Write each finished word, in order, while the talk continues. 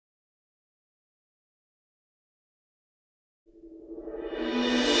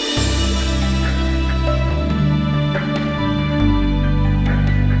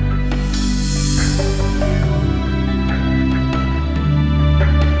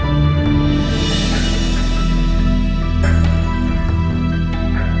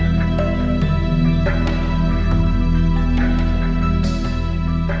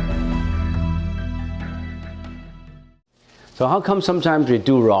So how come sometimes we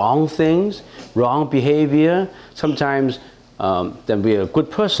do wrong things, wrong behavior? Sometimes then we're a good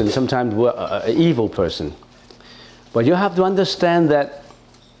person, sometimes we're an evil person. But you have to understand that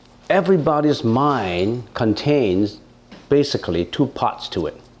everybody's mind contains basically two parts to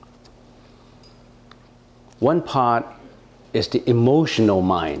it. One part is the emotional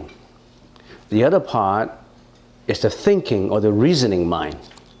mind. The other part is the thinking or the reasoning mind.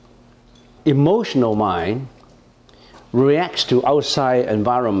 Emotional mind reacts to outside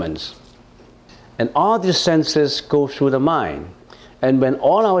environments. And all these senses go through the mind. And when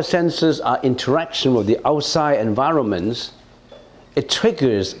all our senses are in interaction with the outside environments, it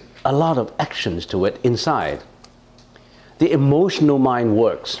triggers a lot of actions to it inside. The emotional mind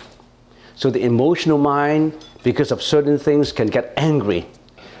works. So the emotional mind, because of certain things, can get angry.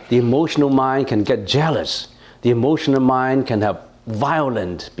 The emotional mind can get jealous. The emotional mind can have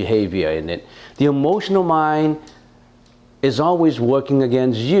violent behavior in it. The emotional mind is always working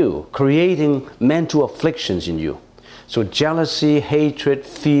against you, creating mental afflictions in you. So jealousy, hatred,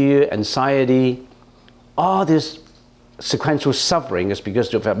 fear, anxiety, all this sequential suffering is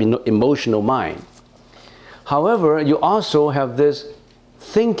because of an emotional mind. However, you also have this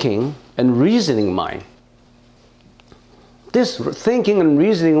thinking and reasoning mind. This thinking and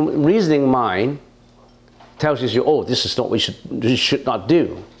reasoning mind tells you, oh, this is not what you should not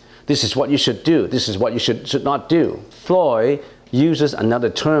do. This is what you should do. This is what you should not do. Freud uses another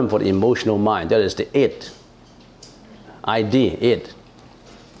term for the emotional mind. That is the id. Id.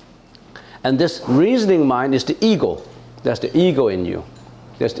 And this reasoning mind is the ego. That's the ego in you.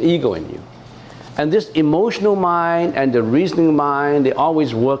 That's the ego in you. And this emotional mind and the reasoning mind, they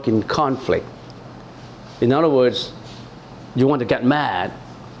always work in conflict. In other words, you want to get mad,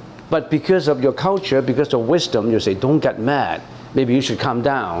 but because of your culture, because of wisdom, you say, don't get mad. Maybe you should calm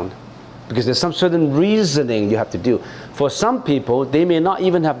down, because there's some certain reasoning you have to do. For some people, they may not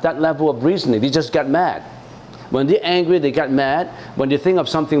even have that level of reasoning. They just get mad. When they're angry, they get mad. When they think of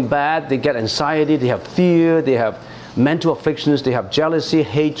something bad, they get anxiety, they have fear, they have mental afflictions, they have jealousy,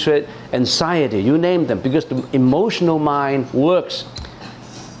 hatred, anxiety, you name them, because the emotional mind works.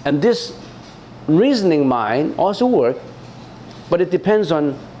 And this reasoning mind also works, but it depends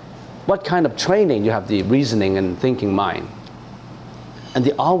on what kind of training you have the reasoning and thinking mind. And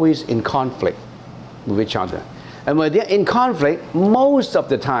they're always in conflict with each other. And when they're in conflict, most of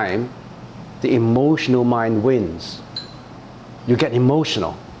the time, the emotional mind wins. You get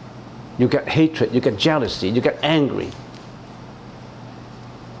emotional. You get hatred, you get jealousy, you get angry.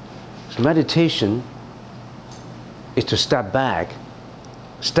 So meditation is to step back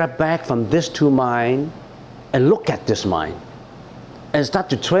from these two minds and look at this mind. And start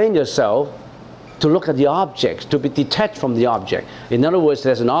to train yourself to look at the objects, to be detached from the object. In other words,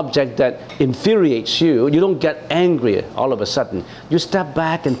 there's an object that infuriates you. You don't get angry all of a sudden. You step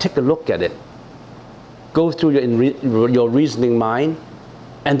back and take a look at it. Go through your reasoning mind,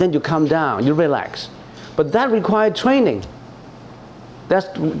 and then you calm down, you relax. But that requires training. That's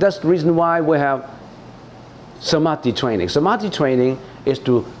the reason why we have samadhi training. Samadhi training is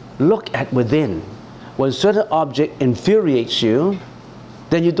to look at within. When certain object infuriates you,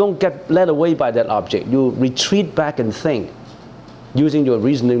 then you don't get led away by that object. You retreat back and think, using your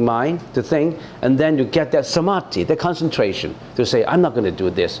reasoning mind to think, and then you get that samadhi, that concentration, to say, I'm not going to do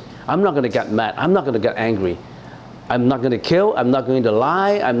this. I'm not going to get mad. I'm not going to get angry. I'm not going to kill. I'm not going to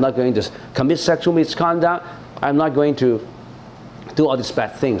lie. I'm not going to commit sexual misconduct. I'm not going to do all these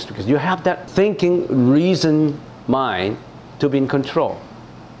bad things, because you have that thinking, reason mind to be in control.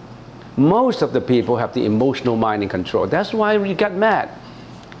 Most of the people have the emotional mind in control. That's why you get mad.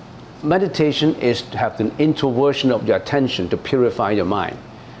 Meditation is to have an introversion of your attention to purify your mind.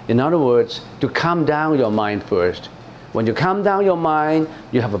 In other words, to calm down your mind first. When you calm down your mind,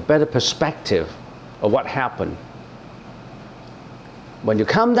 you have a better perspective of what happened. When you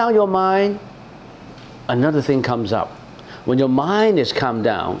calm down your mind, another thing comes up. When your mind is calmed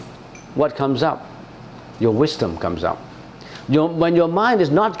down, what comes up? Your wisdom comes up. When your mind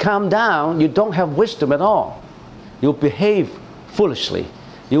is not calmed down, you don't have wisdom at all. You behave foolishly.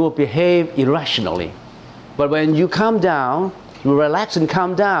 You will behave irrationally. But when you calm down, you relax and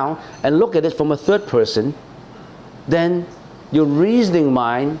calm down and look at it from a third person, then your reasoning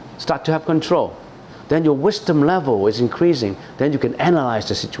mind starts to have control. then your wisdom level is increasing. Then you can analyze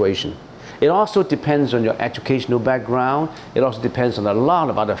the situation. It also depends on your educational background. It also depends on a lot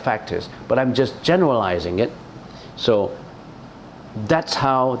of other factors. But I'm just generalizing it. So that's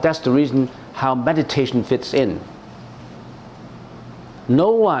the reason how meditation fits in.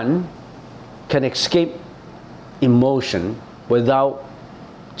 No one can escape emotion without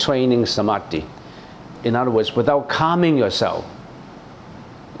training samadhi. In other words, without calming yourself.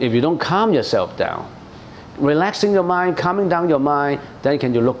 If you don't calm yourself down, relaxing your mind, calming down your mind, then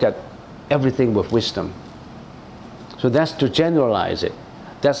can you look at everything with wisdom. So that's to generalize it.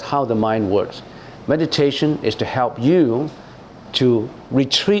 That's how the mind works. Meditation is to help you to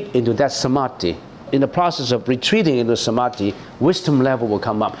retreat into that samadhi. In the process of retreating into samadhi, wisdom level will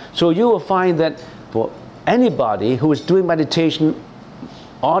come up. So you will find that for anybody who is doing meditation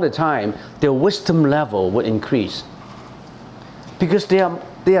all the time, their wisdom level will increase. Because they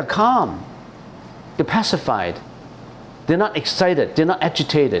are calm. They're pacified. They're not excited. They're not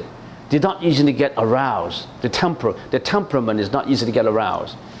agitated. They don't easily get aroused. The temperament is not easy to get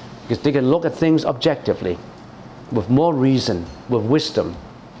aroused. Because they can look at things objectively, with more reason, with wisdom.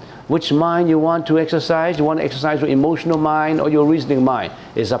 Which mind you want to exercise? You want to exercise your emotional mind or your reasoning mind?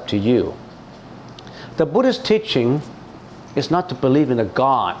 It's up to you. The Buddhist teaching is not to believe in a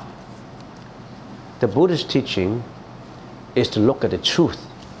God. The Buddhist teaching is to look at the truth,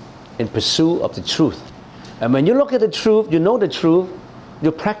 in pursuit of the truth. And when you look at the truth, you know the truth,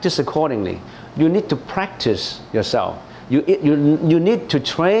 you practice accordingly. You need to practice yourself. You need to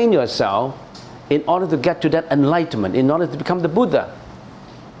train yourself in order to get to that enlightenment, in order to become the Buddha.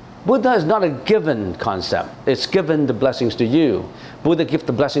 Buddha is not a given concept. It's given the blessings to you. Buddha gives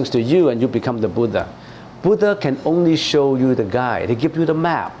the blessings to you and you become the Buddha. Buddha can only show you the guide. He gives you the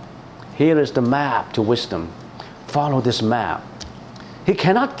map. Here is the map to wisdom. Follow this map. He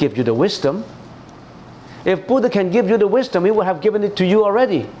cannot give you the wisdom. If Buddha can give you the wisdom, he would have given it to you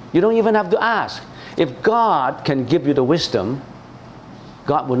already. You don't even have to ask. If God can give you the wisdom,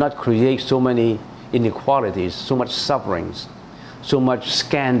 God will not create so many inequalities, so much sufferings, so much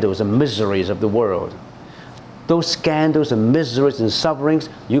scandals and miseries of the world. Those scandals and miseries and sufferings,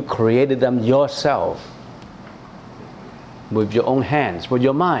 you created them yourself. With your own hands, with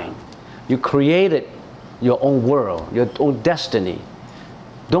your mind. You created your own world, your own destiny.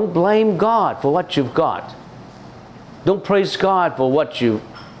 Don't blame God for what you've got. Don't praise God for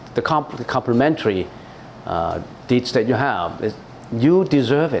the complementary deeds that you have. You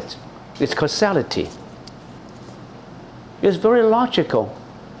deserve it. It's causality. It's very logical.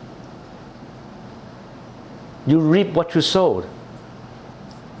 You reap what you sowed.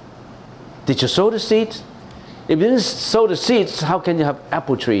 Did you sow the seeds? If you didn't sow the seeds, how can you have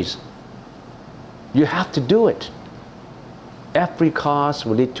apple trees? You have to do it. Every cause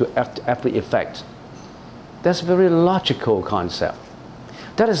will lead to every effect. That's a very logical concept.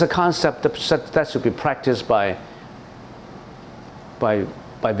 That is a concept that should be practiced by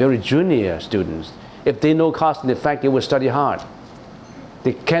very junior students. If they know cause and effect, they will study hard.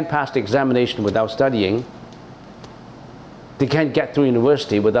 They can't pass the examination without studying. They can't get through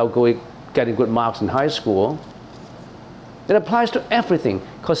university without getting good marks in high school. It applies to everything.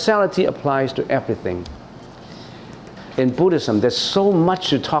 Causality applies to everything. In Buddhism, there's so much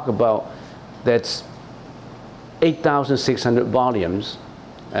to talk about. That's 8,600 volumes,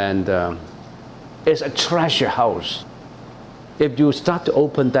 and it's a treasure house. If you start to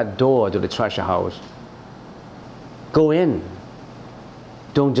open that door to the treasure house, go in.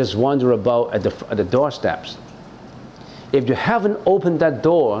 Don't just wander about at the doorsteps. If you haven't opened that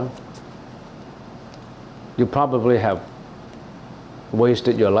door, you probably have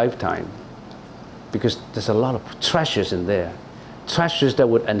wasted your lifetime, because there's a lot of treasures in there. Treasures that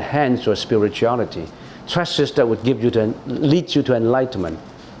would enhance your spirituality. Treasures that would lead you to enlightenment.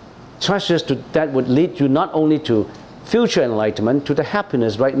 Treasures that would lead you not only to future enlightenment, to the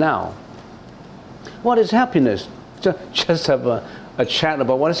happiness right now. What is happiness? Just have a chat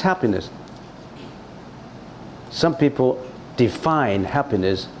about what is happiness. Some people define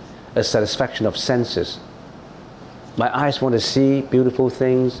happiness as satisfaction of senses. My eyes want to see beautiful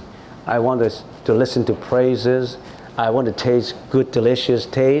things. I want to listen to praises. I want to taste good, delicious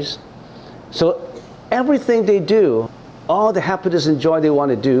taste. So everything they do, all the happiness and joy they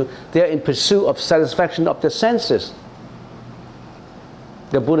want to do, they're in pursuit of satisfaction of the senses.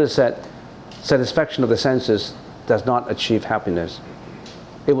 The Buddha said, satisfaction of the senses does not achieve happiness.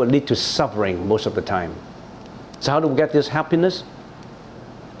 It will lead to suffering most of the time. So how do we get this happiness?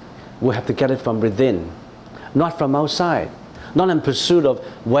 We have to get it from within, not from outside. Not in pursuit of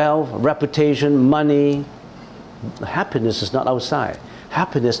wealth, reputation, money. Happiness is not outside.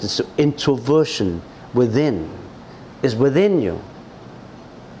 Happiness is introversion within. It's within you.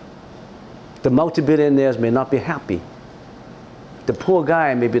 The multi-billionaires may not be happy. The poor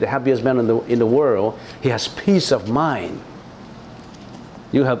guy may be the happiest man in the world. He has peace of mind.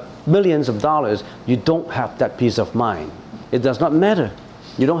 You have millions of dollars, you don't have that peace of mind. It does not matter.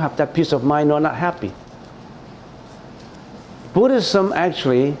 You don't have that peace of mind, you're not happy. Buddhism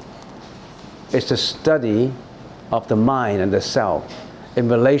actually is the study of the mind and the self in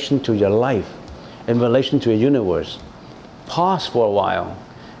relation to your life, in relation to your universe. Pause for a while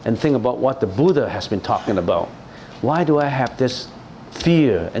and think about what the Buddha has been talking about. Why do I have this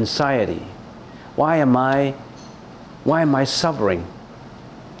fear, anxiety? Why am I suffering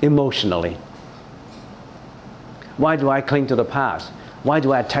emotionally? Why do I cling to the past? Why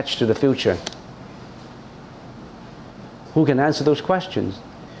do I attach to the future? Who can answer those questions?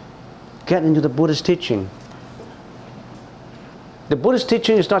 Get into the Buddhist teaching. The Buddhist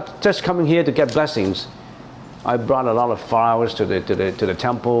teaching is not just coming here to get blessings. I brought a lot of flowers to the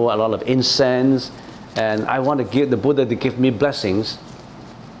temple, a lot of incense, and I want to give the Buddha to give me blessings.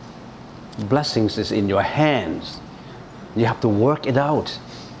 Blessings is in your hands. You have to work it out.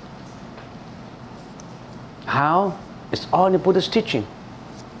 How? It's all in the Buddhist teaching.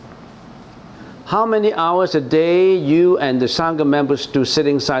 How many hours a day you and the Sangha members do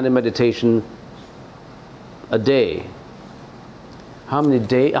sitting silent meditation a day? How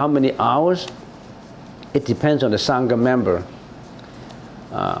many hours? It depends on the Sangha member.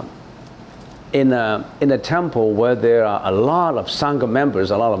 In a temple where there are a lot of Sangha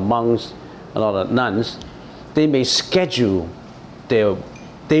members, a lot of monks, a lot of nuns, they may schedule their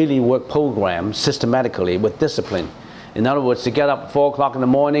daily work program systematically with discipline. In other words, they get up at 4 o'clock in the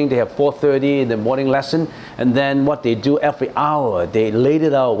morning, they have 4:30 in the morning lesson, and then what they do every hour, they laid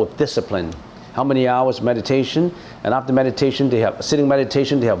it out with discipline. How many hours meditation, and after meditation they have sitting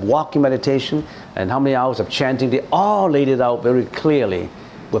meditation, they have walking meditation, and how many hours of chanting, they all laid it out very clearly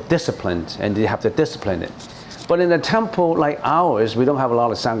with discipline, and they have to discipline it. But in a temple like ours, we don't have a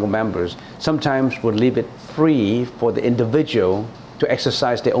lot of Sangha members. Sometimes we'll leave it free for the individual to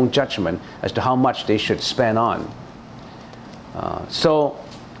exercise their own judgment as to how much they should spend on. So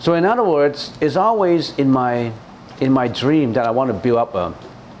in other words, it's always in my dream that I want to build up a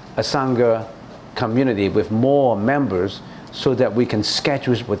Sangha community with more members so that we can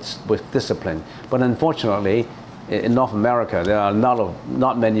schedule with discipline. But unfortunately, in North America, there are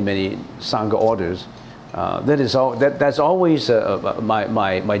not many Sangha orders. That's always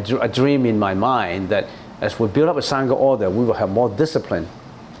a dream in my mind, that as we build up a Sangha order, we will have more discipline.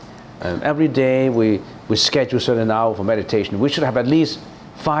 Every day we schedule a certain hour for meditation. We should have at least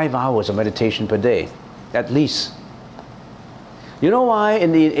 5 hours of meditation per day, at least. You know why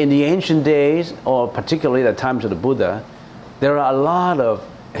in the ancient days, or particularly at the times of the Buddha, there are a lot of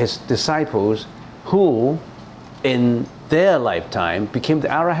his disciples who, in their lifetime, became the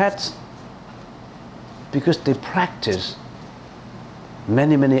arahats? Because they practice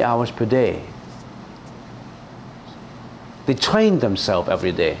many hours per day. They train themselves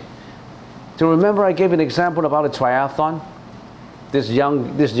every day. Do you remember I gave an example about a triathlon? This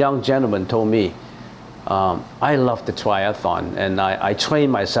young gentleman told me, I love the triathlon, and I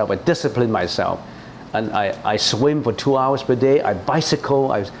train myself, I discipline myself, and I swim for 2 hours per day, I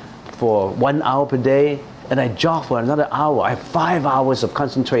bicycle for 1 hour per day, and I jog for another hour. I have 5 hours of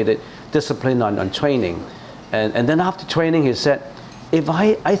concentrated discipline on training. And then after training, he said, if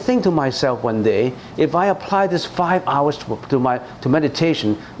I think to myself one day, if I apply this 5 hours to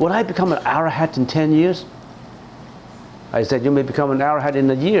meditation, would I become an arahat in 10 years? I said, you may become an arahat in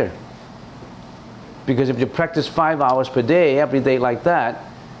a year. Because if you practice 5 hours per day, every day like that,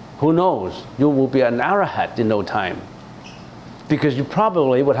 who knows? You will be an arahat in no time. Because you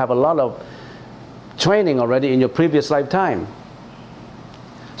probably would have a lot of training already in your previous lifetime.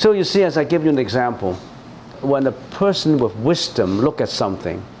 So you see, as I give you an example, when a person with wisdom look at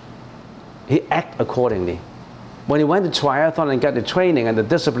something, he act accordingly. When he went to triathlon and got the training and the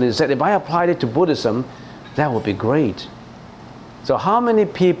discipline, he said, if I applied it to Buddhism, that would be great. So how many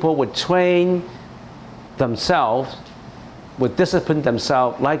people would train themselves, would discipline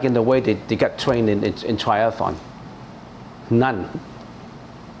themselves like in the way they got trained in triathlon? None.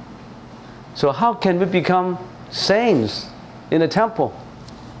 So how can we become saints in a temple?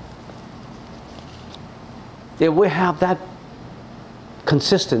 If we have that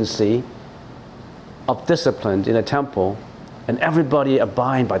consistency of discipline in a temple, and everybody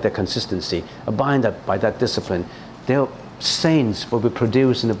abide by that consistency, abide by that discipline, their saints will be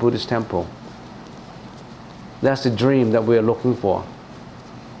produced in the Buddhist temple. That's the dream that we're looking for.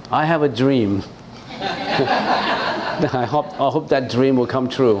 I have a dream. I hope that dream will come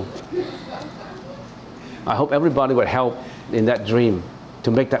true. I hope everybody will help in that dream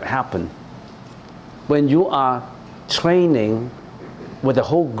to make that happen. When you are training with a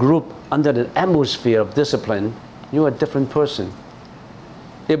whole group under the atmosphere of discipline, you're a different person.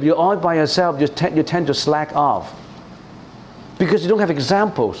 If you're all by yourself, you tend to slack off because you don't have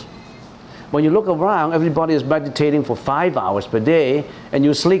examples. When you look around, everybody is meditating for 5 hours per day, and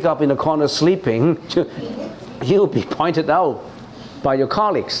you sleep up in the corner sleeping, you'll be pointed out by your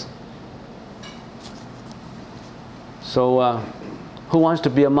colleagues. So, who wants to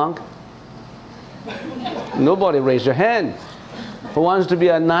be a monk? Nobody raise your hand. Who wants to be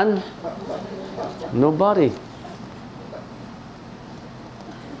a nun? Nobody.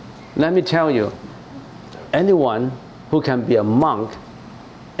 Let me tell you, anyone who can be a monk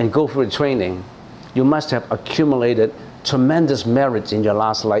and go through training, you must have accumulated tremendous merits in your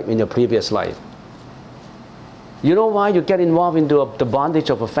last life, in your previous life. You know why you get involved into the bondage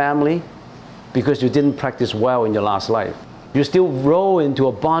of a family? Because you didn't practice well in your last life. You still roll into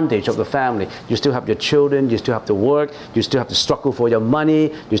a bondage of the family. You still have your children, you still have to work, you still have to struggle for your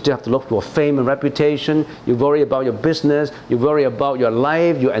money, you still have to look for fame and reputation, you worry about your business, you worry about your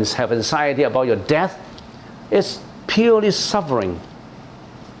life, you have anxiety about your death. It's purely suffering.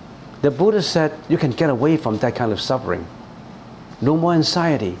 The Buddha said you can get away from that kind of suffering. No more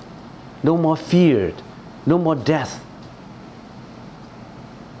anxiety, no more fear, no more death.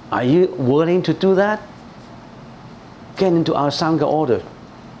 Are you willing to do that? Get into our Sangha order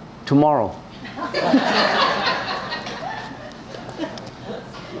tomorrow.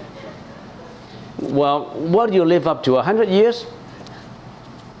 Well, what do you live up to? 100 years?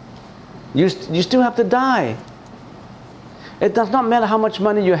 You still have to die. It does not matter how much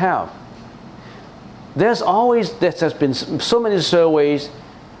money you have. There has been so many surveys,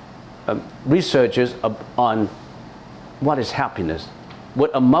 researchers on what is happiness.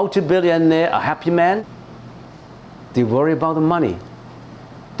 Would a multi-billionaire a happy man? They worry about the money.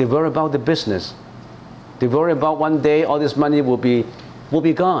 They worry about the business. They worry about one day all this money will be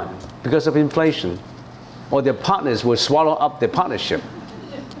gone because of inflation, or their partners will swallow up their partnership.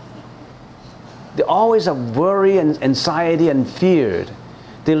 They always have worry and anxiety and fear.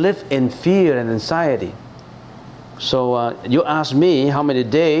 They live in fear and anxiety. So you ask me how many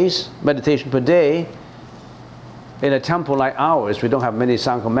days meditation per day. In a temple like ours, we don't have many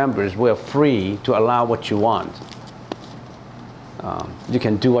Sangha members. We're free to allow what you want. You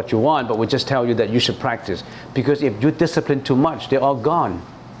can do what you want, but we just tell you that you should practice. Because if you discipline too much, they're all gone.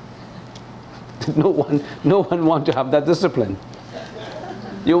 No one wants to have that discipline.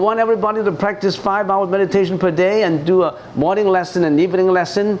 You want everybody to practice 5 hours meditation per day and do a morning lesson and evening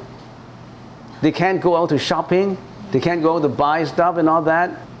lesson. They can't go out to shopping. They can't go out to buy stuff and all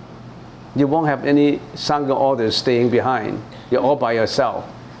that. You won't have any Sangha orders staying behind. You're all by yourself.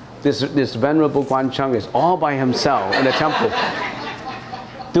 This Venerable Guan Cheng is all by himself in the temple,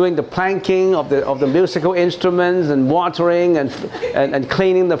 doing the planking of the musical instruments and watering and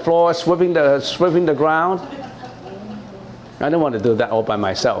cleaning the floor, sweeping the ground. I don't want to do that all by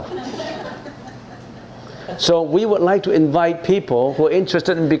myself. So we would like to invite people who are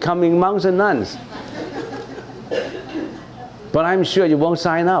interested in becoming monks and nuns. But I'm sure you won't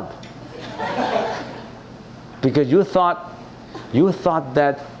sign up. Because you thought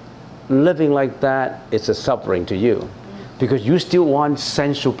that living like that is a suffering to you. Because you still want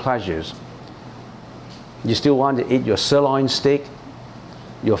sensual pleasures. You still want to eat your sirloin steak,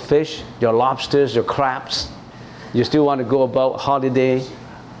 your fish, your lobsters, your crabs. You still want to go about holiday,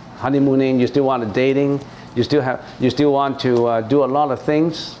 honeymooning. You still want to dating. You still want to do a lot of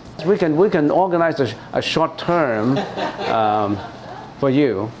things. We can organize a short term for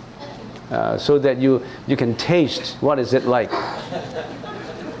you, so that you can taste what is it like.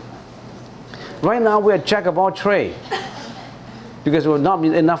 Right now we're a jack of all trades because there will not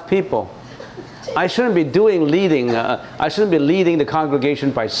be enough people. I shouldn't be leading the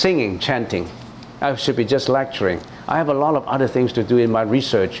congregation by singing, chanting. I should be just lecturing. I have a lot of other things to do in my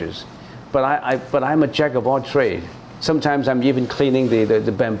researches, but I'm a jack of all trades. Sometimes I'm even cleaning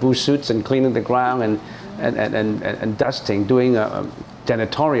the bamboo shoots and cleaning the ground and dusting, doing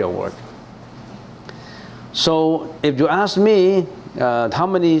janitorial work. So if you ask me how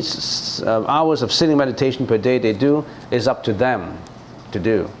many hours of sitting meditation per day they do, is up to them to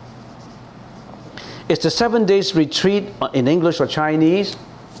do. It's the 7 days retreat in English or Chinese.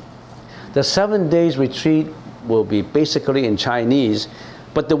 The 7 days retreat will be basically in Chinese,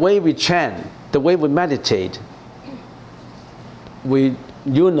 but the way we chant, the way we meditate, you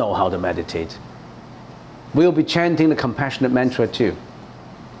know how to meditate. We'll be chanting the compassionate mantra too.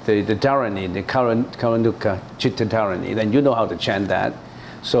 The Dharani, the Karunika Chitta Dharani, then you know how to chant that.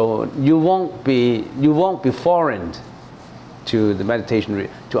 So you won't be foreign to the meditation,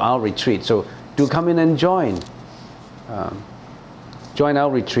 to our retreat. So do come in and join. Join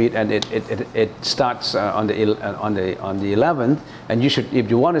our retreat, and it starts on the 11th. And you should, if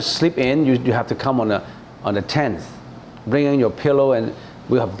you want to sleep in, you have to come on the 10th. Bring in your pillow, and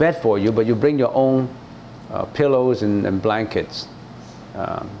we'll have bed for you. But you bring your own pillows and blankets.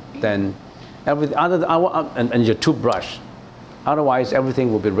 Then everything and your toothbrush. Otherwise,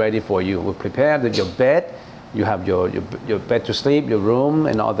 everything will be ready for you. We'll prepare your bed. You have your bed to sleep, your room,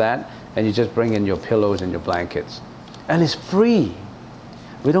 and all that. And you just bring in your pillows and your blankets. And it's free.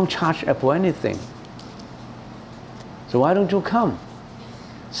 We don't charge for anything. So why don't you come?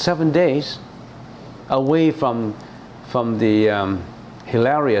 7 days away from the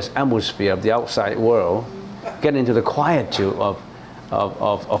hilarious atmosphere of the outside world, get into the quietude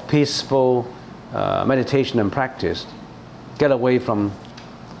of peaceful meditation and practice. Get away from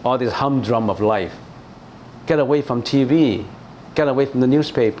all this humdrum of life. Get away from TV. Get away from the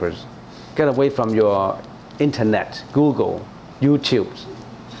newspapers. Get away from your internet, Google, YouTube.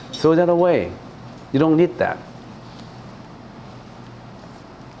 Throw that away. You don't need that.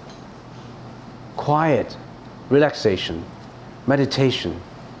 Quiet, relaxation, meditation,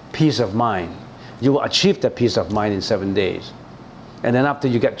 peace of mind. You will achieve that peace of mind in 7 days. And then after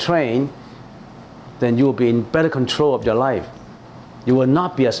you get trained, then you will be in better control of your life. You will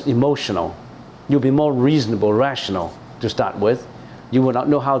not be as emotional. You'll be more reasonable, rational to start with. You will not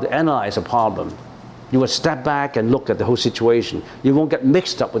know how to analyze a problem. You will step back and look at the whole situation. You won't get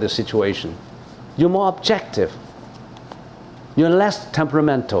mixed up with the situation. You're more objective. You're less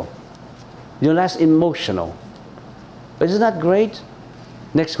temperamental. You're less emotional. Isn't that great?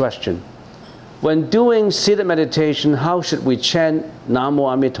 Next question. When doing seated meditation, how should we chant Namo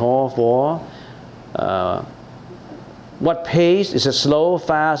Amitofo? What pace? Is it slow,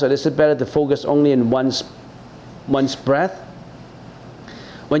 fast, or is it better to focus only in one's breath?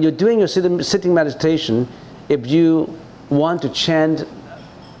 When you're doing your sitting meditation, if you want to chant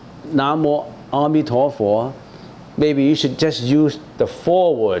Namo Amitofo, maybe you should just use the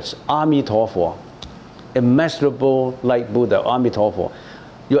 4 words, Amitofo. Immeasurable light Buddha, Amitofo.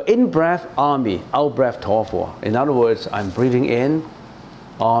 Your in-breath, Ami, out-breath, Tofo. In other words, I'm breathing in,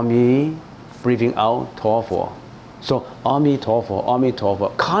 Ami, breathing out, Tofo. So, Amitofo,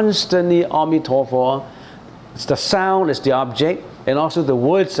 Amitofo. Constantly Amitofo. It's the sound is the object, and also the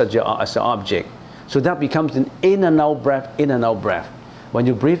words as the object. So that becomes an in and out breath, in and out breath. When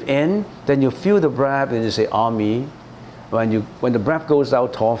you breathe in, then you feel the breath and you say Ami. When the breath goes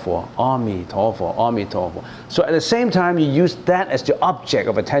out, Tofo, Ami, Tofo, Ami, Tofo. So at the same time, you use that as the object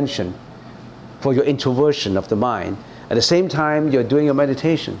of attention for your introversion of the mind. At the same time, you're doing your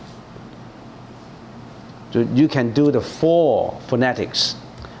meditation. So you can do the 4 phonetics.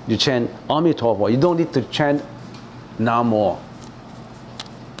 You chant Amitofo. You don't need to chant Namo.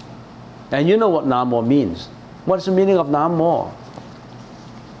 And you know what Namo means. What's the meaning of Namo?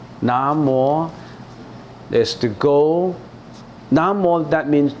 Namo is to go. Namo, that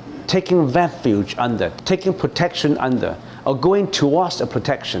means taking refuge under, taking protection under, or going towards a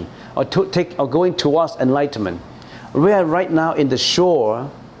protection, or going towards enlightenment. We are right now in the shore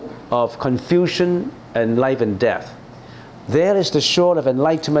of confusion and life and death. There is the shore of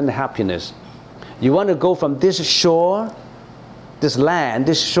enlightenment and happiness. You want to go from this shore, this land,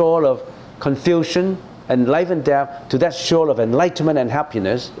 this shore of confusion and life and death to that shore of enlightenment and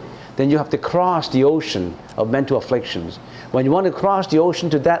happiness, then you have to cross the ocean of mental afflictions. When you want to cross the ocean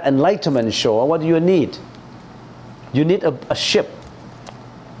to that enlightenment shore, what do you need? You need a ship.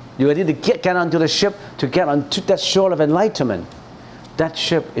 You need to get onto the ship to get onto that shore of enlightenment. That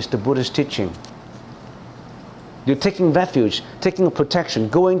ship is the Buddhist teaching. You're taking refuge, taking a protection,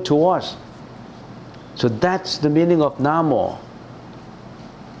 going towards. So that's the meaning of Namo.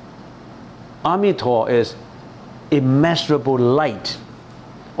 Amito is immeasurable light,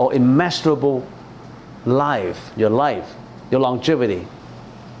 or immeasurable life, your longevity.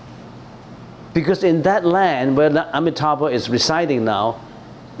 Because in that land where Amitabha is residing now,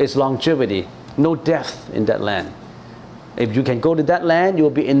 is longevity, no death in that land. If you can go to that land, you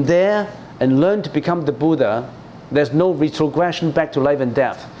will be in there and learn to become the Buddha. There's no retrogression back to life and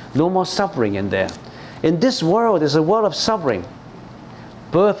death. No more suffering in there. In this world, there's a world of suffering.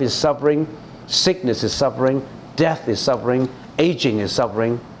 Birth is suffering, sickness is suffering, death is suffering, aging is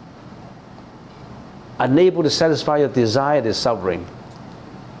suffering. Unable to satisfy your desire is suffering.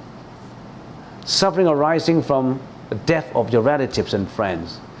 Suffering arising from the death of your relatives and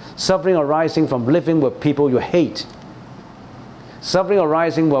friends. Suffering arising from living with people you hate. Suffering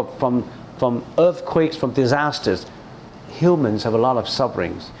arising from earthquakes, from disasters. humans have a lot of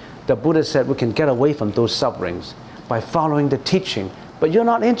sufferings. The Buddha said we can get away from those sufferings by following the teaching. But you're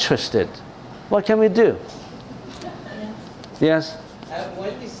not interested. What can we do? Yes?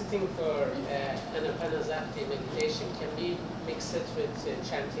 While we're sitting for Anapanasati meditation, can we mix it with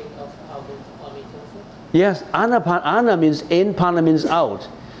chanting of Amitofo? Yes, Ana means in, Pana means out.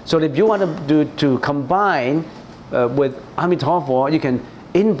 So if you want to combine with Amitofo, you can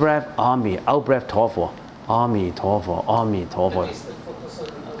in breath Ami, out breath Tofo. Amitofo, Amitofo.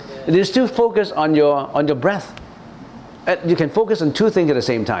 You still focus on your breath. You can focus on two things at the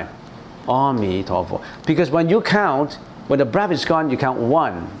same time. Amitofo. Because when you count, when the breath is gone, you count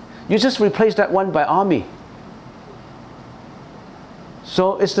one. You just replace that one by Ami.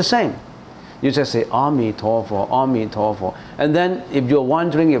 So it's the same. You just say Amitofo, Amitofo. And then if you're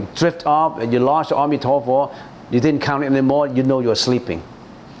wandering, you drift off, and you lost Amitofo, you didn't count it anymore, you know you're sleeping.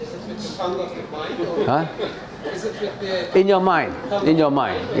 Is it with the tongue of the mind? Or huh? Is it with the... In your mind. In your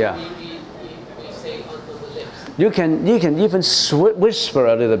mind, yeah. We say onto the lips. You can even whisper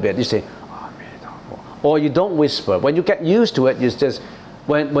a little bit. You say, or you don't whisper. When you get used to it, you just,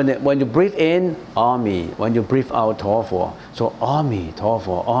 when you breathe in, Ami. When you breathe out, Tofo. So Ami,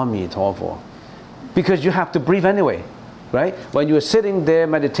 Tofo, Ami, Tofo. Because you have to breathe anyway, right? When you're sitting there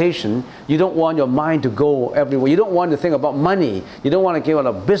meditation, you don't want your mind to go everywhere. You don't want to think about money. You don't want to think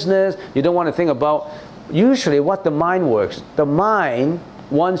about business. You don't want to think about, usually what the mind works. The mind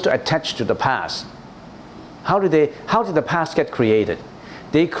wants to attach to the past. How did the past get created?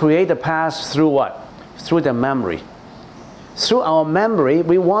 They create the past through what? Through the memory. Through our memory,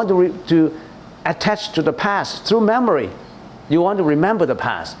 we want to attach to the past through memory. You want to remember the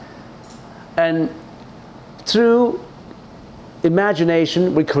past. And through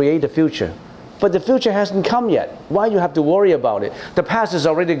imagination, we create the future. But the future hasn't come yet. Why do you have to worry about it? The past is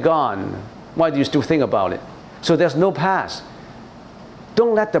already gone. Why do you still think about it? So there's no past.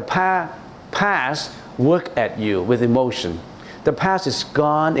 Don't let the past work at you with emotion. The past is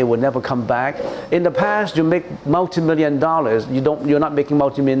gone, it will never come back. In the past, you make multi-million dollars. You're not making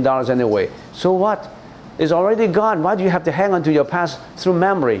multi-million dollars anyway. So what? It's already gone. Why do you have to hang on to your past through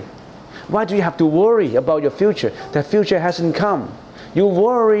memory? Why do you have to worry about your future? The future hasn't come. You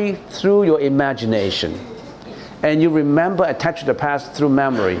worry through your imagination. And you remember, attach to the past through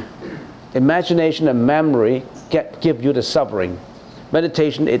memory. Imagination and memory give you the suffering.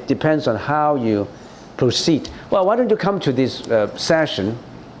 Meditation, it depends on how you proceed. Well, why don't you come to this session,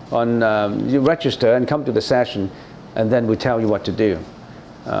 you register and come to the session, and then we tell you what to do.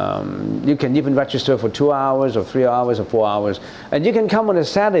 You can even register for 2 hours or 3 hours or 4 hours. And you can come on a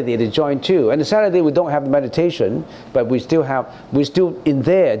Saturday to join too. And a Saturday we don't have meditation, but we're still in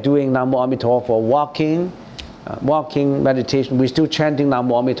there doing Namo Amitofo, walking meditation. We're still chanting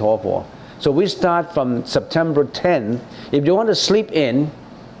Namo Amitofo. So we start from September 10th. If you want to sleep in,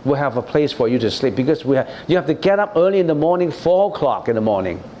 we'll have a place for you to sleep, because you have to get up early in the morning, 4 o'clock in the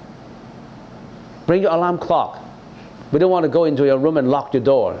morning. Bring your alarm clock. We don't want to go into your room and lock your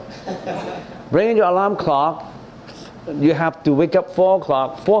door. Bring your alarm clock. You have to wake up 4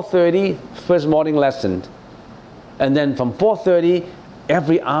 o'clock, 4:30, first morning lesson. And then from 4:30,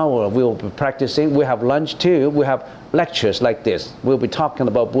 every hour we'll be practicing. We have lunch too. We have lectures like this. We'll be talking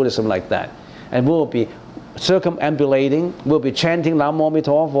about Buddhism like that. And we'll be circumambulating, we'll be chanting Namo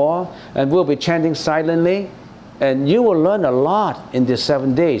Amitofo, and we'll be chanting silently, and you will learn a lot in these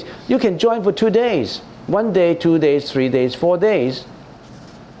 7 days. You can join for 2 days, 1 day, 2 days, 3 days, 4 days.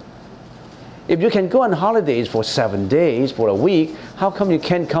 If you can go on holidays for 7 days, for a week, how come you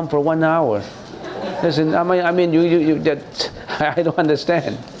can't come for 1 hour? Listen, I mean, I don't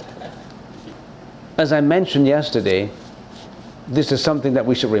understand. As I mentioned yesterday, this is something that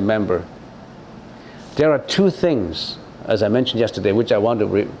we should remember. There are 2 things, as I mentioned yesterday, which I want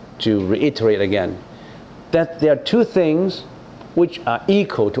to reiterate again. That there are 2 things which are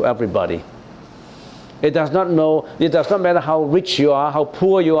equal to everybody. It does not matter how rich you are, how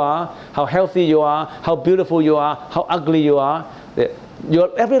poor you are, how healthy you are, how beautiful you are, how ugly you are.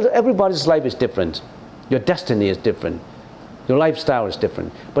 Everybody's life is different. Your destiny is different. Your lifestyle is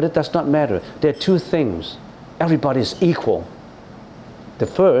different. But it does not matter. There are 2 things. Everybody is equal. The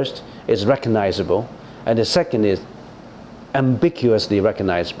first is recognizable, and the second is ambiguously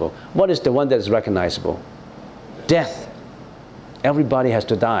recognizable. What is the one that is recognizable? Death. Everybody has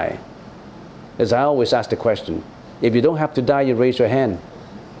to die. As I always ask the question, if you don't have to die, you raise your hand.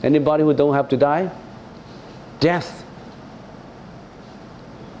 Anybody who don't have to die? Death.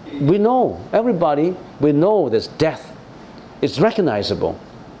 We know, everybody, we know there's death. It's recognizable.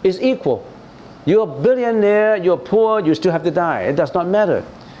 It's equal. You're a billionaire, you're poor, you still have to die. It does not matter.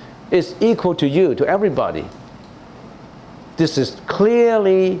 It's equal to you, to everybody. this is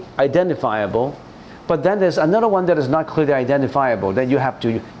clearly identifiable, but then there's another one that is not clearly identifiable, that you have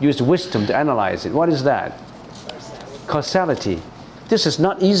to use wisdom to analyze it. What is that? Causality. This is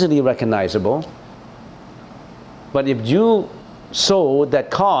not easily recognizable, but if you sow that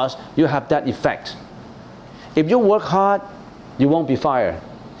cause, you have that effect. If you work hard, you won't be fired.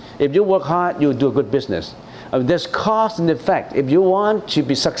 If you work hard, you'll do a good business. There's cause and effect. If you want to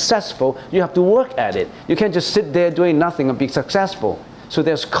be successful, you have to work at it. You can't just sit there doing nothing and be successful. So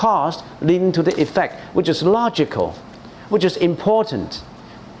there's cause leading to the effect, which is logical, which is important.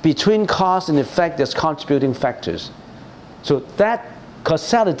 Between cause and effect, there's contributing factors. So that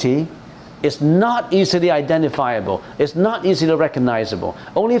causality is not easily identifiable. It's not easily recognizable.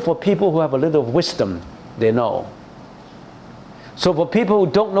 Only for people who have a little wisdom, they know. So for people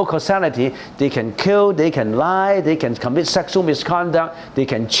who don't know causality, they can kill, they can lie, they can commit sexual misconduct, they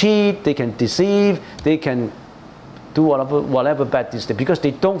can cheat, they can deceive, they can do whatever bad things, because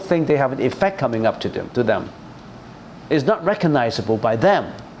they don't think they have an effect coming up to them. It's not recognizable by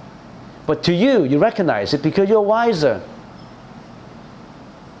them. But to you, you recognize it because you're wiser.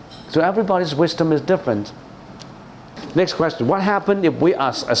 So everybody's wisdom is different. Next question. What happens if we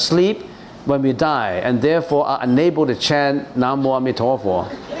are asleep when we die and therefore are unable to chant Nam Mô A Di Đà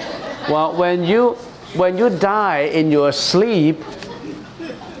Phật? Well, when you die in your sleep,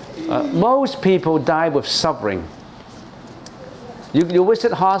 most people die with suffering. You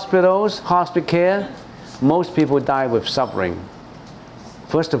visit hospitals, hospital care, most people die with suffering.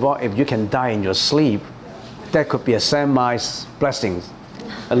 First of all, if you can die in your sleep, that could be a semi blessing.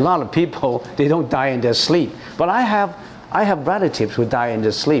 A lot of people, they don't die in their sleep. But I have relatives who die in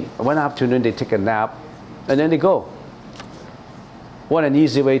their sleep. One afternoon they take a nap and then they go. What an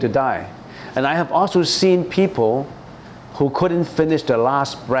easy way to die. And I have also seen people who couldn't finish their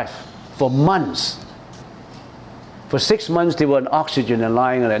last breath for months. For 6 months they were on oxygen and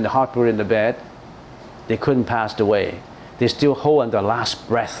lying in the hospital in the bed. They couldn't pass away. They still hold on their last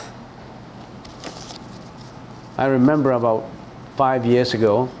breath. I remember about 5 years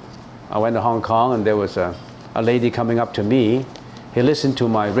ago, I went to Hong Kong and there was a lady coming up to me. He listened to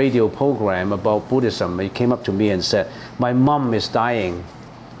my radio program about Buddhism. He came up to me and said, my mom is dying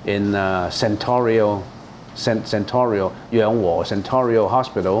in Centaurio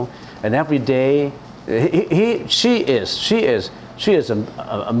Hospital, and every day, she is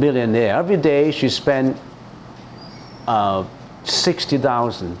a millionaire. Every day she spent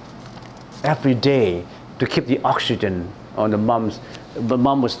 60,000 every day to keep the oxygen on the mom's. The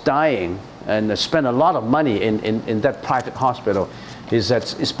mom was dying and spent a lot of money in that private hospital. He said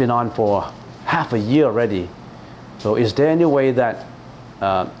it's been on for half a year already. So is there any way that,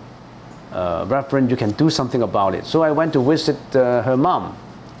 Reverend, you can do something about it? So I went to visit her mom,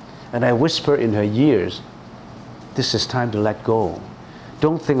 and I whispered in her ears, this is time to let go.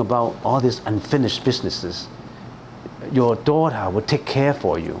 Don't think about all these unfinished businesses. Your daughter will take care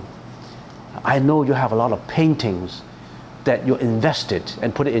for you. I know you have a lot of paintings that you invested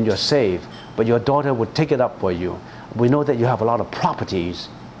and put it in your safe, but your daughter would take it up for you. We know that you have a lot of properties.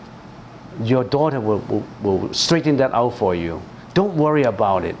 Your daughter will straighten that out for you. Don't worry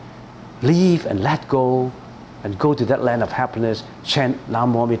about it. Leave and let go and go to that land of happiness. Chant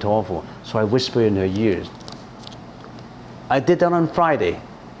Nam Mô A Di Đà Phật. So I whispered in her ears. I did that on Friday.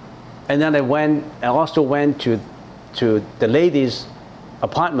 And then I also went to the ladies'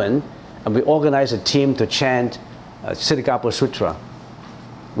 apartment, and we organized a team to chant Siddhagapa Sutra.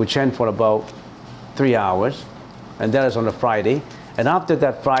 We chant for about 3 hours, and that is on a Friday. And after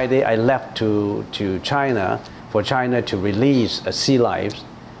that Friday, I left to China, for China to release Sea Lives.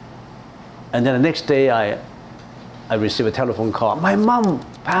 And then the next day, I received a telephone call. My mom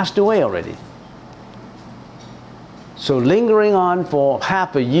passed away already. So lingering on for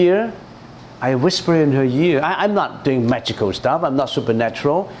half a year, I whisper in her ear. I'm not doing magical stuff. I'm not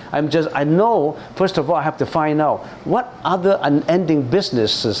supernatural. I know, first of all, I have to find out what other unending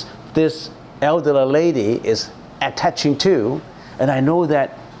businesses this elderly lady is attaching to. And I know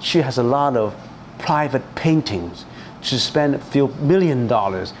that she has a lot of private paintings. She spent a few $1 million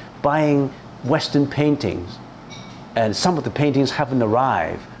buying Western paintings. And some of the paintings haven't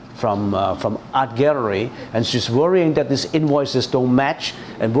arrived from art gallery, and she's worrying that these invoices don't match,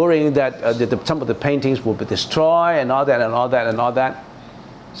 and worrying that some of the paintings will be destroyed, and all that, and all that, and all that.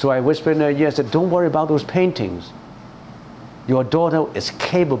 So I whispered in her ear and said, don't worry about those paintings. Your daughter is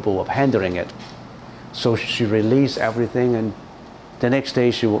capable of handling it. So she released everything, and the next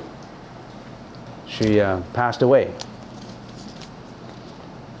day she passed away.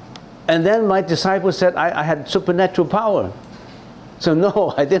 And then my disciple said I had supernatural power. So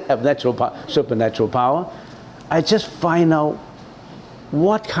no, I didn't have supernatural power. I just find out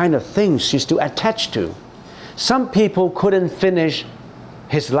what kind of things she's still attached to. Some people couldn't finish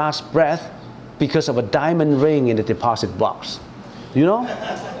his last breath because of a diamond ring in the deposit box. You know?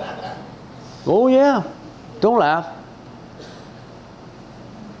 Oh yeah, don't laugh.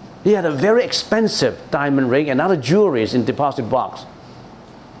 He had a very expensive diamond ring and other jewelries in deposit box.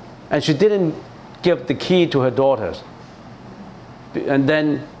 And she didn't give the key to her daughters. And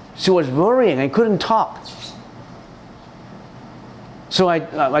then she was worrying and couldn't talk. So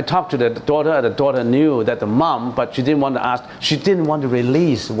I talked to the daughter knew that the mom, but she didn't want to ask, she didn't want to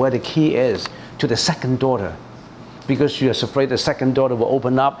release where the key is to the second daughter, because she was afraid the second daughter will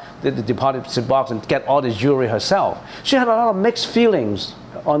open up the deposit box and get all the jewelry herself. She had a lot of mixed feelings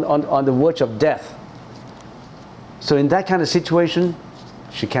on the verge of death. So in that kind of situation,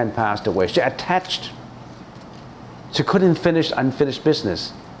 she can't pass away. She attached. She couldn't finish unfinished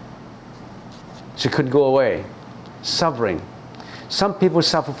business. She couldn't go away, suffering. Some people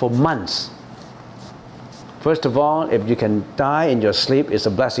suffer for months. First of all, if you can die in your sleep, it's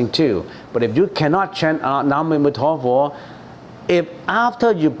a blessing too. But if you cannot chant Nam Mô Bổn Phật, if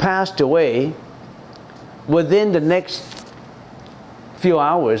after you passed away, within the next few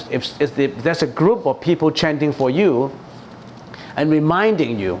hours, if there's a group of people chanting for you and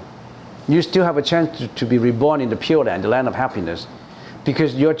reminding you, you still have a chance to be reborn in the Pure Land, the land of happiness,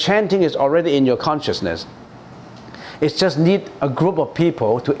 because your chanting is already in your consciousness. It just needs a group of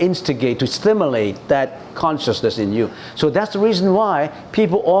people to instigate, to stimulate that consciousness in you. So that's the reason why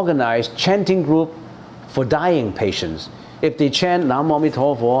people organize chanting group for dying patients. If they chant Nam Mô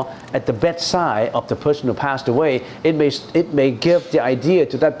Bổn Phật at the bedside of the person who passed away, it may give the idea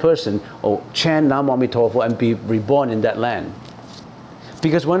to that person, oh, chant Nam Mô Bổn Phật and be reborn in that land.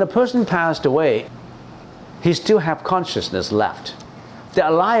 Because when a person passed away, he still have consciousness left. The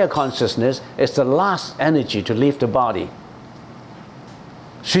alaya consciousness is the last energy to leave the body.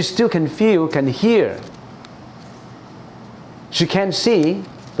 She still can feel, can hear. She can't see,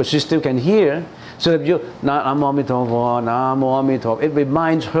 but she still can hear. So if you, Nam Mô Bổn Phật, Nam Mô Bổn Phật, it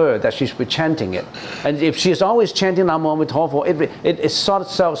reminds her that she's chanting it. And if she's always chanting Nam Mô Bổn Phật, it sort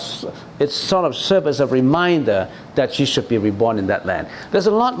of serves as a reminder that she should be reborn in that land. There's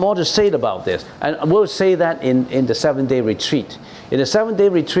a lot more to say about this, and we'll say that in the 7-day retreat. In the 7-day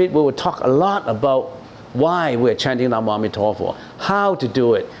retreat, we will talk a lot about why we're chanting Nam Mô Bổn Phật, how to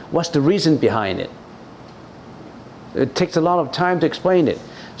do it, what's the reason behind it. It takes a lot of time to explain it.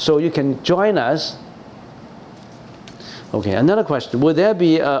 So you can join us. Okay, another question. Will there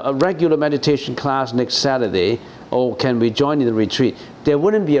be a regular meditation class next Saturday, or can we join in the retreat? There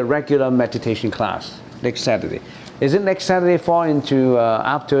wouldn't be a regular meditation class next Saturday. Is it next Saturday fall into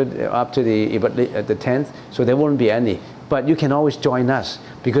after the 10th? So there won't be any. But you can always join us,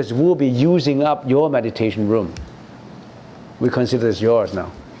 because we'll be using up your meditation room. We consider this yours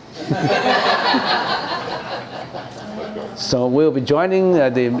now. So we'll be joining,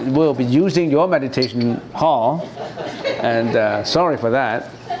 we'll be using your meditation hall, and sorry for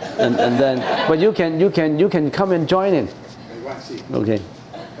that. And then, but you can come and join in. Okay.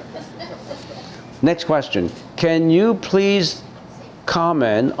 Next question. Can you please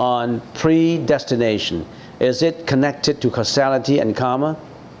comment on predestination? Is it connected to causality and karma?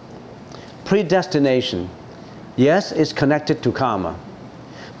 Predestination. Yes, it's connected to karma.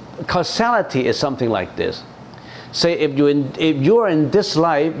 Causality is something like this. Say if you're in this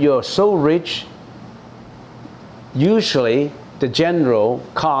life, you're so rich, usually the general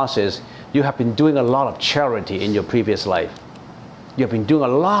cause is you have been doing a lot of charity in your previous life. You have been doing a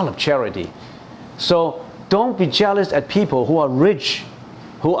lot of charity. So don't be jealous at people who are rich,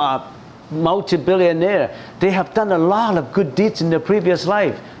 who are multi-billionaire. They have done a lot of good deeds in their previous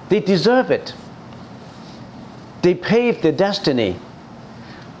life. They deserve it. They paved their destiny.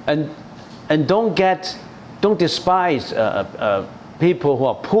 And don't despise people who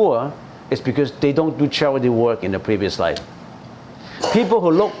are poor. It's because they don't do charity work in the previous life. People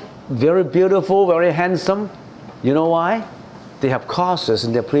who look very beautiful, very handsome, you know why? They have causes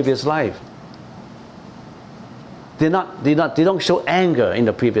in their previous life. They don't show anger in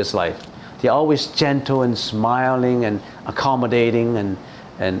the previous life. They're always gentle and smiling and accommodating,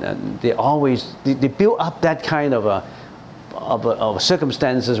 and they build up that kind of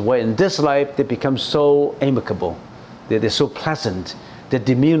circumstances where in this life they become so amicable. They're so pleasant. Their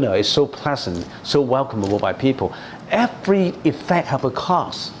demeanor is so pleasant, so welcomable by people. Every effect have a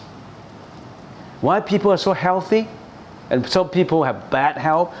cause. Why people are so healthy, and some people have bad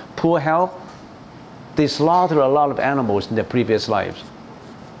health, poor health? They slaughter a lot of animals in their previous lives.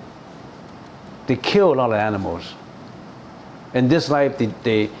 They kill a lot of animals. In this life,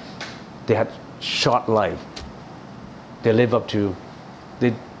 they had short life. They live up to,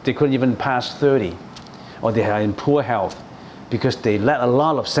 they couldn't even pass 30, or they are in poor health because they let a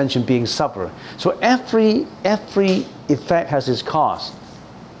lot of sentient beings suffer. So every effect has its cost.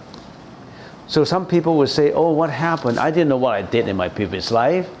 So some people will say, oh, what happened? I didn't know what I did in my previous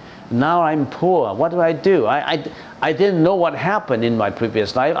life. Now I'm poor. What do? I didn't know what happened in my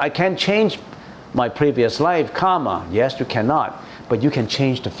previous life. I can't change my previous life, karma. Yes, you cannot, but you can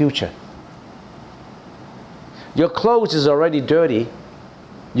change the future. Your clothes is already dirty.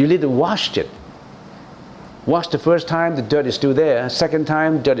 You need to wash it. Wash the first time, the dirt is still there. Second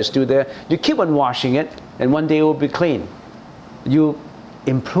time, dirt is still there. You keep on washing it, and one day it will be clean. You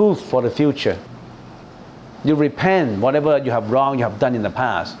improve for the future. You repent whatever you have wrong you have done in the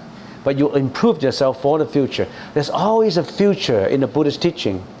past, but you improve yourself for the future. There's always a future in the Buddhist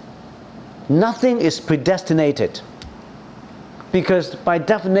teaching. Nothing is predestinated, because by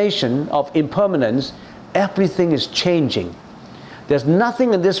definition of impermanence, everything is changing. There's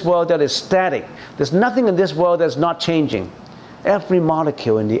nothing in this world that is static. There's nothing in this world that's not changing. Every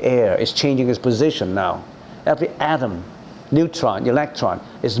molecule in the air is changing its position now. Every atom, neutron, electron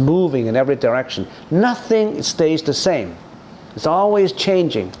is moving in every direction. Nothing stays the same. It's always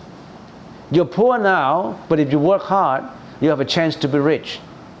changing. You're poor now, but if you work hard, you have a chance to be rich.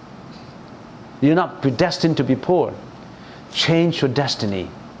 You're not predestined to be poor. Change your destiny.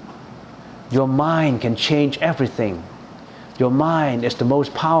 Your mind can change everything. Your mind is the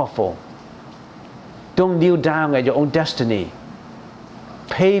most powerful. Don't kneel down at your own destiny.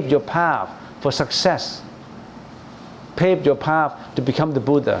 Pave your path for success. Pave your path to become the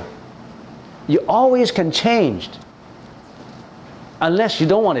Buddha. You always can change. Unless you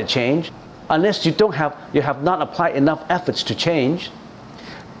don't want to change, unless you have not applied enough efforts to change.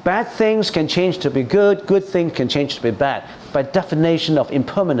 Bad things can change to be good, good things can change to be bad, by definition of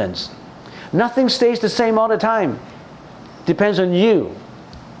impermanence. Nothing stays the same all the time. Depends on you.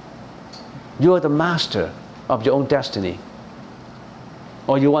 You're the master of your own destiny.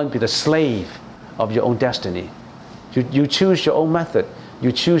 Or you want to be the slave of your own destiny. You choose your own method.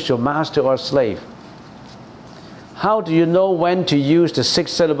 You choose your master or slave. How do you know when to use the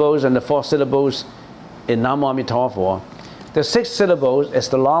 6 syllables and the 4 syllables in Nam Mô A Di Đà Phật? The 6 syllables is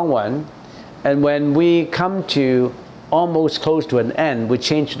the long one, and when we come to almost close to an end, we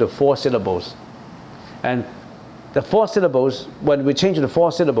change to the 4 syllables. And the 4 syllables, when we change to the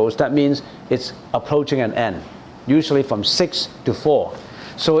 4 syllables, that means it's approaching an end, usually from 6 to 4.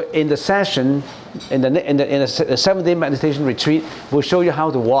 So in the session, in the 7-day meditation retreat, we'll show you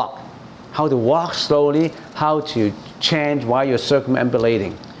how to walk slowly, how to chant while you're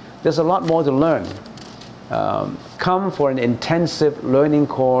circumambulating. There's a lot more to learn. Come for an intensive learning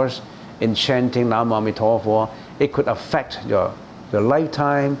course in chanting Nam Mô A Di Đà Phật. It could affect your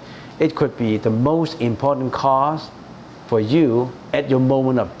lifetime. It could be the most important cause for you at your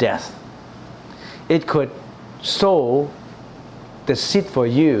moment of death. It could sow the seed for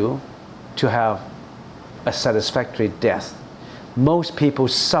you to have a satisfactory death. Most people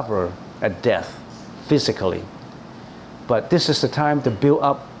suffer at death physically, but this is the time to build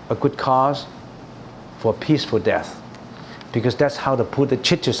up a good cause for peaceful death, because that's how the Buddha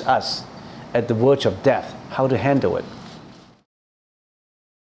teaches us at the verge of death how to handle it.